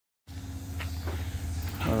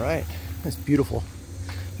right, it's beautiful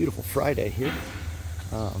Friday here.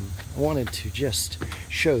 I wanted to just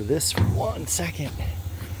show this for 1 second.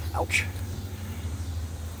 Ouch.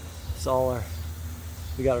 It's all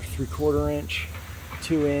we got our 3/4 inch,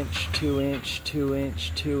 2 inch, 2 inch, 2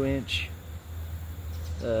 inch, 2 inch,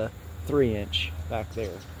 3 inch back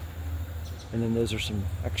there. And then those are some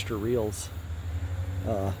extra reels.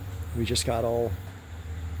 We just got all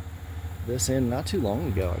this in not too long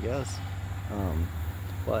ago, I guess.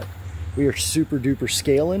 But we are super duper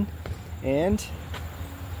scaling, and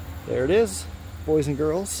there it is, boys and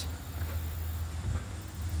girls.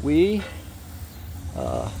 We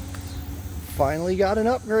finally got an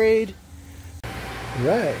upgrade.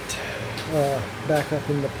 Right, back up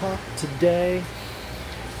in the pot today.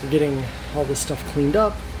 We're getting all this stuff cleaned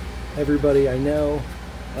up. Everybody I know,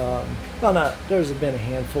 well, there's been a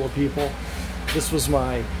handful of people. This was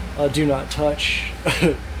my do not touch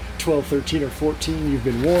 12, 13, or 14. You've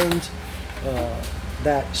been warned.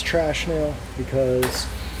 That is trash now because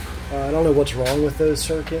I don't know what's wrong with those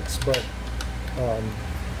circuits, but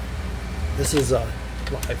this is a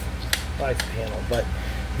live panel. But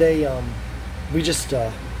they we just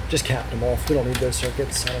capped them off. We don't need those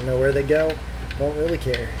circuits. I don't know where they go. Don't really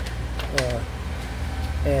care.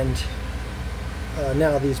 And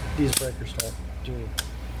now these breakers don't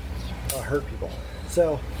hurt people.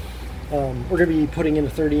 So we're going to be putting in a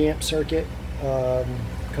 30 amp circuit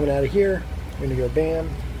coming out of here. We're going to go bam,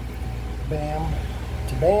 bam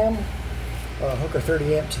to bam. Hook our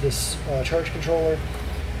 30 amp to this charge controller.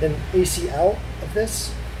 Then AC out of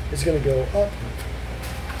this is going to go up.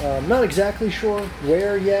 I'm not exactly sure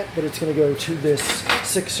where yet, but it's going to go to this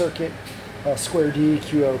 6 circuit square D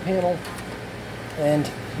QO panel. And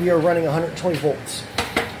we are running 120 volts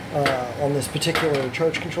on this particular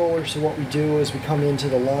charge controller. So what we do is we come into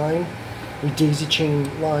the line, we daisy chain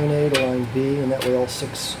line A to line B, and that way all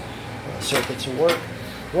 6 circuits will work.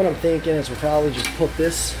 What I'm thinking is we'll probably just put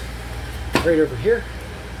this right over here,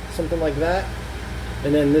 something like that.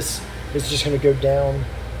 And then this is just going to go down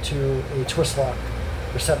to a twist lock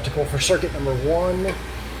receptacle for circuit number 1.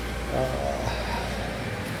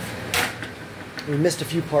 We missed a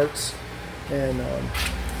few parts, and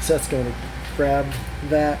Seth's going to grab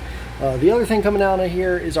that. The other thing coming out of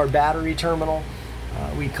here is our battery terminal.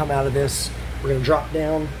 We come out of this, we're going to drop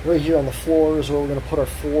down right here on the floor is where we're going to put our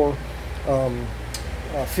 4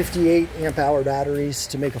 58 amp hour batteries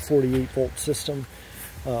to make a 48 volt system.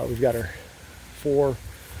 We've got our 4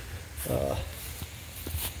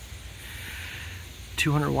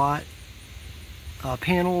 200 watt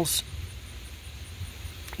panels.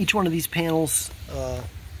 Each one of these panels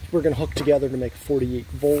we're going to hook together to make a 48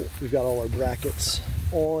 volt. We've got all our brackets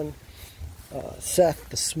on. Seth,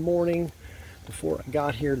 this morning, before I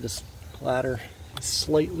got here, this ladder is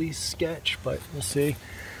slightly sketch, but we'll see.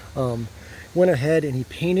 Went ahead and he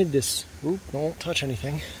painted this. Oop, don't touch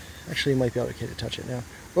anything. Actually, you might be okay to touch it now.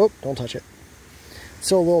 Oh, don't touch it. It's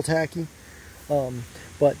still a little tacky.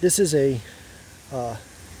 But this is a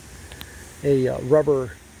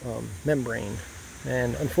rubber membrane,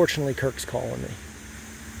 and unfortunately Kirk's calling me.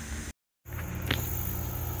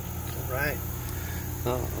 Alright,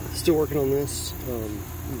 still working on this.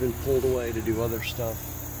 We've been pulled away to do other stuff,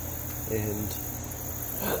 and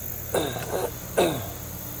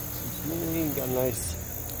got a nice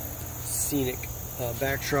scenic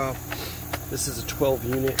backdrop. This is a 12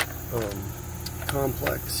 unit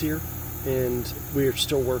complex here, and we are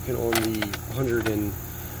still working on the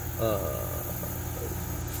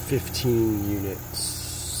 115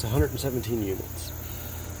 units, 117 units.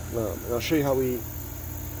 And I'll show you how we are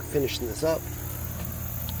finishing this up.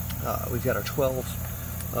 We've got our 12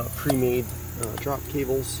 pre-made drop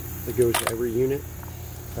cables that go to every unit.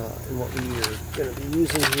 And what we are going to be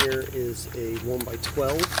using here is a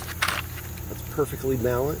 1x12 that's perfectly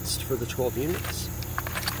balanced for the 12 units.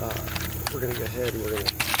 We're going to go ahead and we're going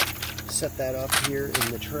to set that up here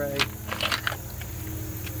in the tray,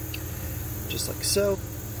 just like so.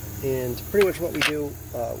 And pretty much what we do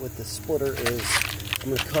with the splitter is I'm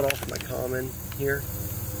going to cut off my common here,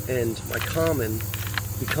 and my common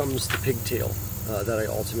becomes the pigtail that I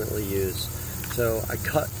ultimately use. So I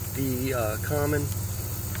cut the common,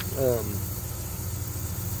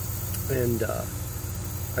 and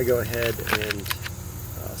I go ahead and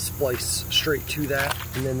splice straight to that,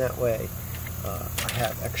 and then that way I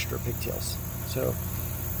have extra pigtails. So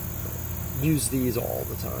use these all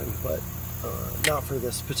the time, but not for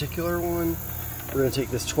this particular one. We're going to take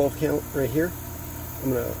this 12 count right here.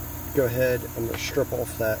 I'm going to go ahead, I'm going to strip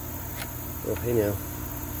off that. Oh, hey now.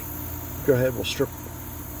 Go ahead, we'll strip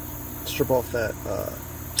off that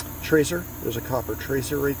tracer. There's a copper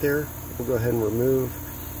tracer right there. We'll go ahead and remove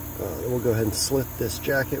We'll go ahead and slit this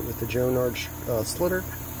jacket with the Jonard slitter.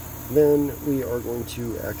 Then we are going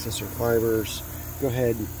to access our fibers, go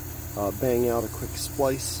ahead, bang out a quick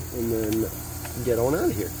splice, and then get on out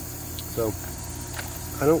of here. So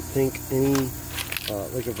I don't think any,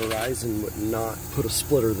 like a Verizon would not put a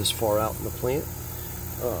splitter this far out in the plant.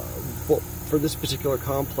 Well, for this particular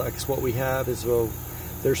complex, what we have is,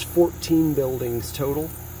 there's 14 buildings total.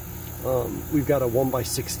 We've got a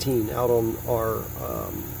 1x16 out on our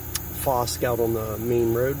Fosk out on the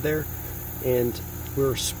main road there, and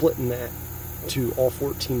we're splitting that to all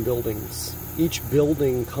 14 buildings. Each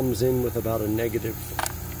building comes in with about a negative,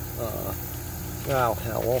 hell,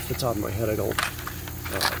 off the top of my head I don't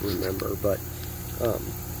remember, but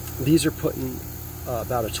these are putting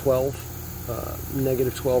about a 12,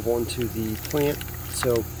 negative 12 onto the plant.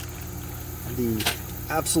 So the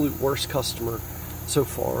absolute worst customer so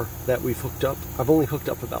far that we've hooked up, I've only hooked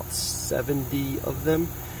up about 70 of them,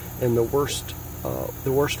 and the worst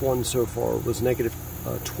one so far was negative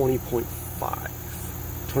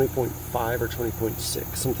 20.5 or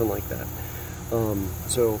 20.6, something like that.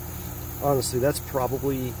 So honestly, that's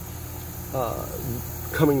probably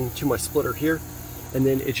coming to my splitter here, and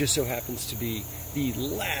then it just so happens to be the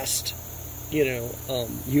last,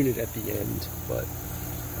 unit at the end. But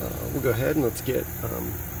we'll go ahead and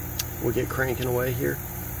we'll get cranking away here.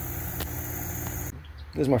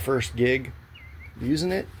 This is my first gig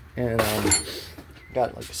using it, and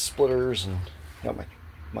got like splitters and got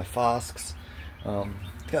my Fosks.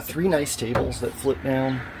 Got 3 nice tables that flip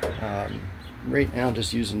down. Right now,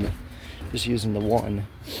 just using the one,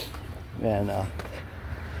 and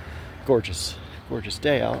gorgeous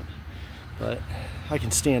day out. But I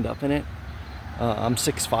can stand up in it. I'm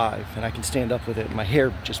 6'5", and I can stand up with it. My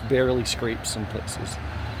hair just barely scrapes some places.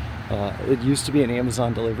 It used to be an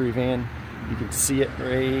Amazon delivery van. You can see it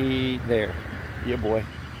right there. Yeah, boy.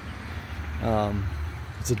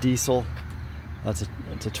 It's a diesel. It's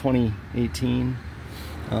a 2018.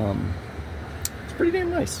 It's pretty damn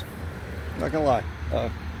nice. Not gonna lie.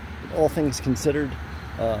 All things considered,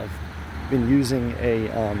 I've been using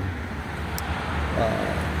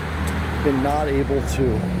been not able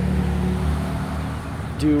to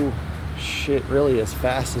do shit really as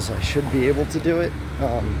fast as I should be able to do it,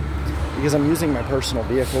 because I'm using my personal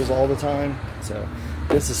vehicles all the time. So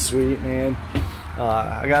this is sweet, man.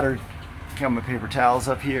 I got my paper towels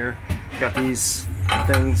up here. Got these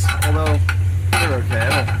things, although they're okay.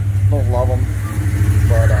 I don't love them,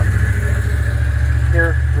 but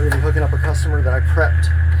here we're gonna be hooking up a customer that I prepped.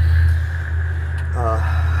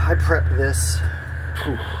 I prepped this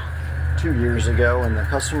 2 years ago, and the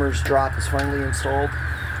customer's drop is finally installed.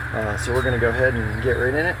 So we're gonna go ahead and get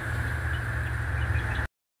right in it.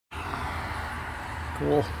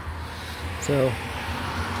 Cool. So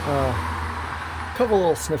a couple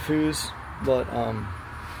little snafus, but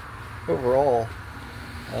overall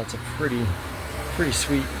it's a pretty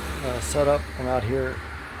sweet setup. I'm out here,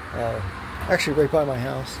 actually right by my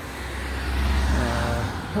house.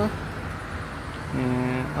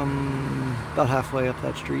 And I'm about halfway up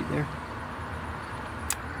that street there,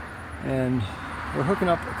 and we're hooking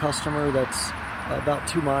up a customer that's about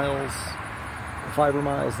 2 miles, fiber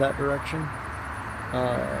miles that direction,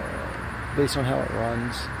 based on how it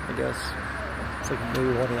runs, I guess. It's like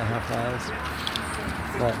maybe 1.5 miles.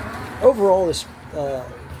 But overall, this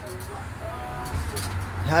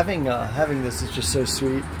having this is just so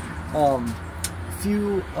sweet.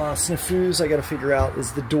 Few snafus I got to figure out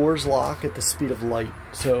is the doors lock at the speed of light.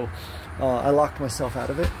 So I locked myself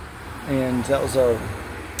out of it, and that was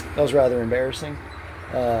rather embarrassing.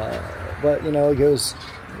 But it goes.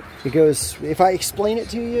 If I explain it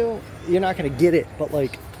to you, you're not going to get it. But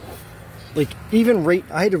like even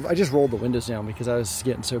I just rolled the windows down because I was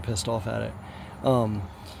getting so pissed off at it.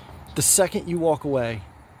 The second you walk away,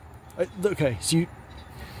 okay, so you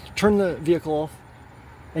turn the vehicle off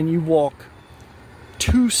and you walk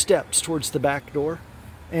 2 steps towards the back door,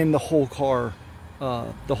 and the whole car,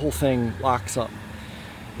 the whole thing locks up,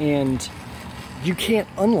 and you can't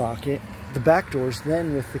unlock it, the back doors,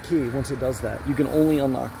 then with the key. Once it does that, you can only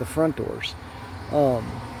unlock the front doors.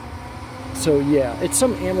 So yeah, it's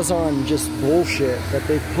some Amazon just bullshit that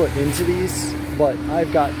they've put into these, but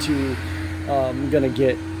I've got to, I'm gonna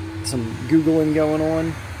get some Googling going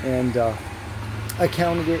on, and I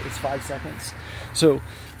counted it, it's 5 seconds. So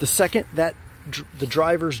the second that the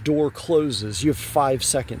driver's door closes, you have 5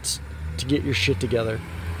 seconds to get your shit together.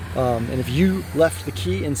 And if you left the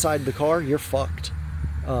key inside the car, you're fucked.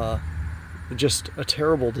 Just a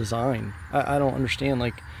terrible design. I don't understand,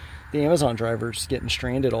 like, the Amazon drivers getting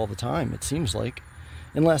stranded all the time, it seems like.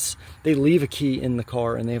 unless they leave a key in the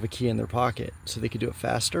car and they have a key in their pocket so they could do it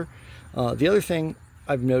faster. The other thing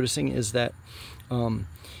I'm noticing is that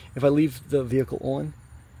if I leave the vehicle on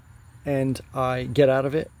and I get out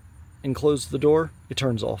of it and close the door, it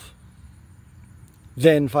turns off.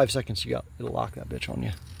 Then 5 seconds it'll lock that bitch on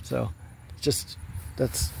you. So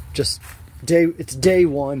that's just it's day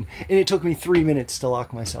one, and it took me 3 minutes to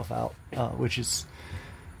lock myself out, which is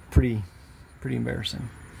pretty embarrassing.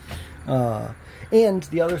 And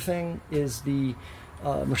the other thing is the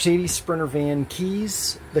Mercedes Sprinter van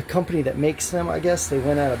keys. The company that makes them, I guess, they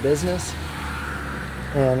went out of business,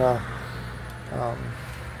 and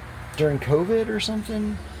during COVID or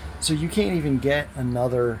something, so you can't even get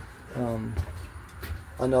another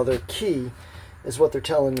key, is what they're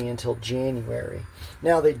telling me, until January.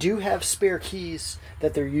 Now, they do have spare keys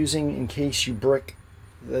that they're using in case you brick.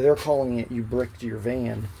 They're calling it you bricked your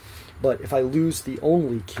van. But if I lose the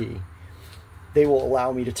only key, they will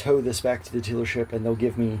allow me to tow this back to the dealership, and they'll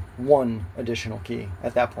give me one additional key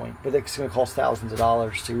at that point. But it's going to cost thousands of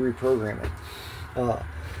dollars to reprogram it.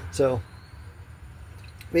 So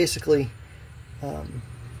basically, that's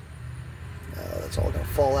all going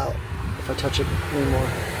to fall out if I touch it anymore.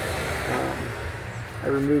 I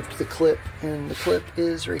removed the clip, and the clip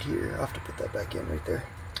is right here. I'll have to put that back in right there.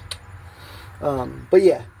 But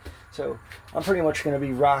yeah, so I'm pretty much going to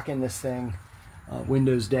be rocking this thing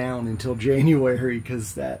windows down until January,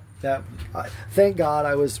 because thank God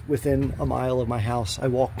I was within a mile of my house. I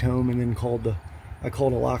walked home and then I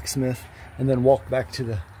called a locksmith and then walked back to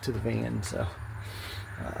the van. So,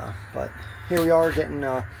 but here we are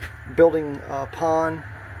building a PON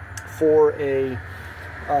for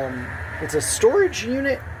it's a storage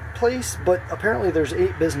unit place, but apparently there's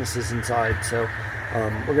 8 businesses inside, so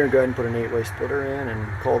we're going to go ahead and put an 8-way splitter in and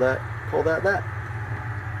call that that.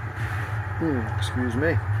 Excuse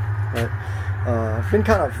me. But I've been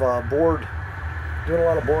kind of bored, doing a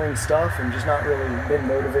lot of boring stuff, and just not really been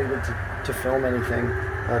motivated to film anything,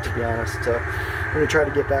 to be honest. So I'm going to try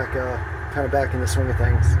to get back, kind of back in the swing of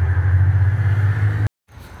things.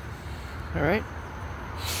 All right,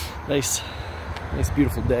 nice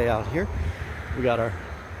beautiful day out here. We got our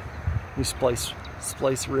new splice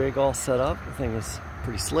rig all set up. The thing is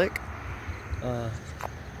pretty slick.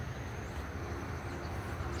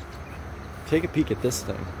 Take a peek at this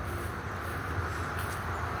thing.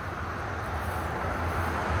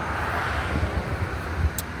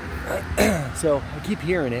 So I keep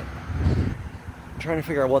hearing it. I'm trying to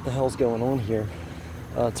figure out what the hell's going on here.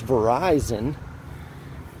 It's Verizon,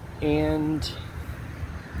 and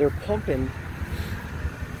they're pumping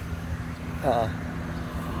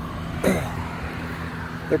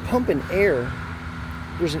air.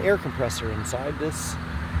 There's an air compressor inside this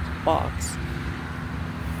box.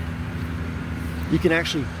 You can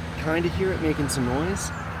actually kind of hear it making some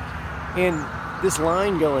noise, and this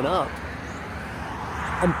line going up,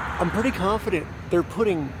 I'm pretty confident they're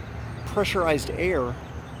putting pressurized air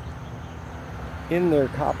in their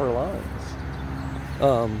copper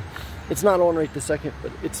lines. It's not on right this second,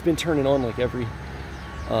 but it's been turning on like every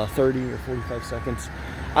 30 or 45 seconds.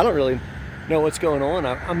 I don't really know what's going on.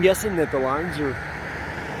 I'm guessing that the lines are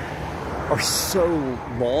so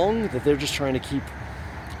long that they're just trying to keep.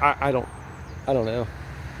 I don't know.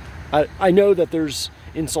 I know that there's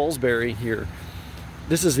in Salisbury here.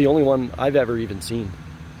 This is the only one I've ever even seen.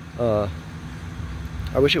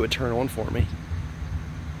 I wish it would turn on for me.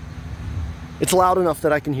 It's loud enough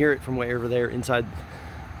that I can hear it from way over there inside.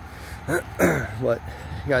 But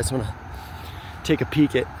you guys want to take a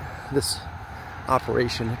peek at this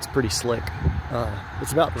operation? It's pretty slick.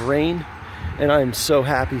 It's about to rain, and I'm so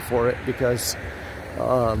happy for it, because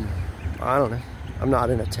I don't know, I'm not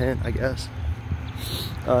in a tent, I guess.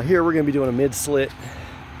 Here we're going to be doing a mid slit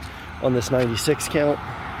on this 96 count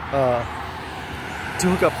to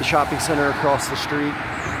hook up the shopping center across the street,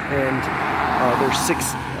 and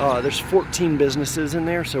there's 14 businesses in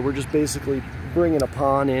there, so we're just basically bringing a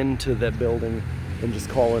PON into that building and just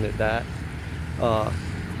calling it that.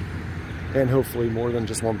 And hopefully more than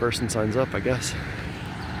just one person signs up, I guess.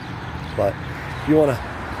 But if you want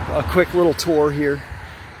a quick little tour here,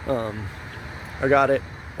 I got it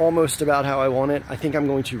almost about how I want it. I think I'm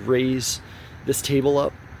going to raise this table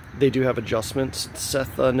up. They do have adjustments,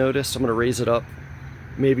 Seth noticed. I'm going to raise it up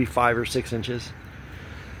maybe 5 or 6 inches.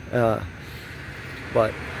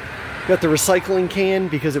 But got the recycling can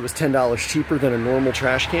because it was $10 cheaper than a normal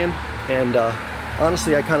trash can, and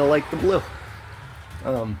honestly I kind of like the blue.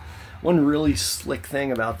 One really slick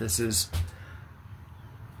thing about this is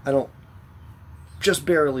I don't just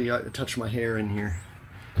barely touch my hair in here,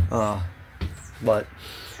 but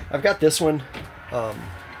I've got this one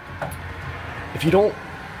if you don't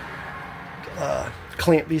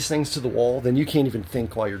clamp these things to the wall, then you can't even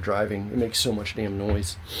think while you're driving. It makes so much damn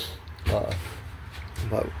noise.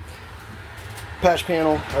 But patch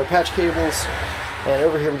panel, or patch cables, and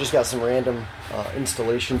over here we just got some random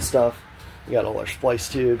installation stuff. We got all our splice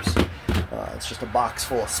tubes. It's just a box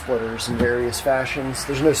full of splitters in various fashions.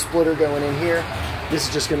 There's no splitter going in here. This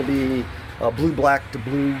is just going to be blue black to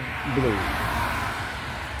blue blue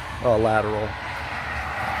lateral.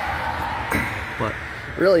 But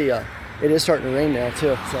really, it is starting to rain now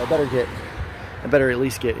too, so I better at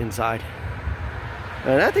least get inside.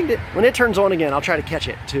 And I think that when it turns on again, I'll try to catch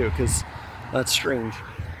it too, because that's strange.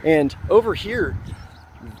 And over here,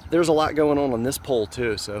 there's a lot going on this pole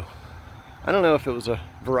too, so I don't know if it was a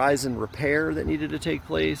Verizon repair that needed to take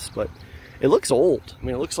place, but it looks old. I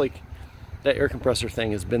mean, it looks like that air compressor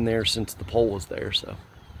thing has been there since the pole was there, so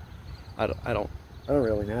I don't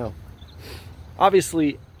really know.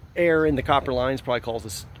 Obviously, air in the copper lines probably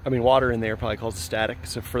causes, water in there probably causes static,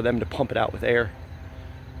 so for them to pump it out with air,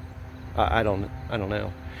 I don't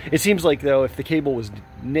know. It seems like, though, if the cable was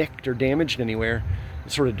nicked or damaged anywhere,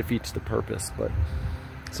 it sort of defeats the purpose, but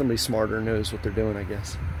somebody smarter knows what they're doing, I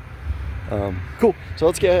guess. Cool, so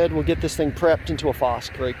let's go ahead and we'll get this thing prepped into a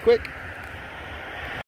Fosk right quick.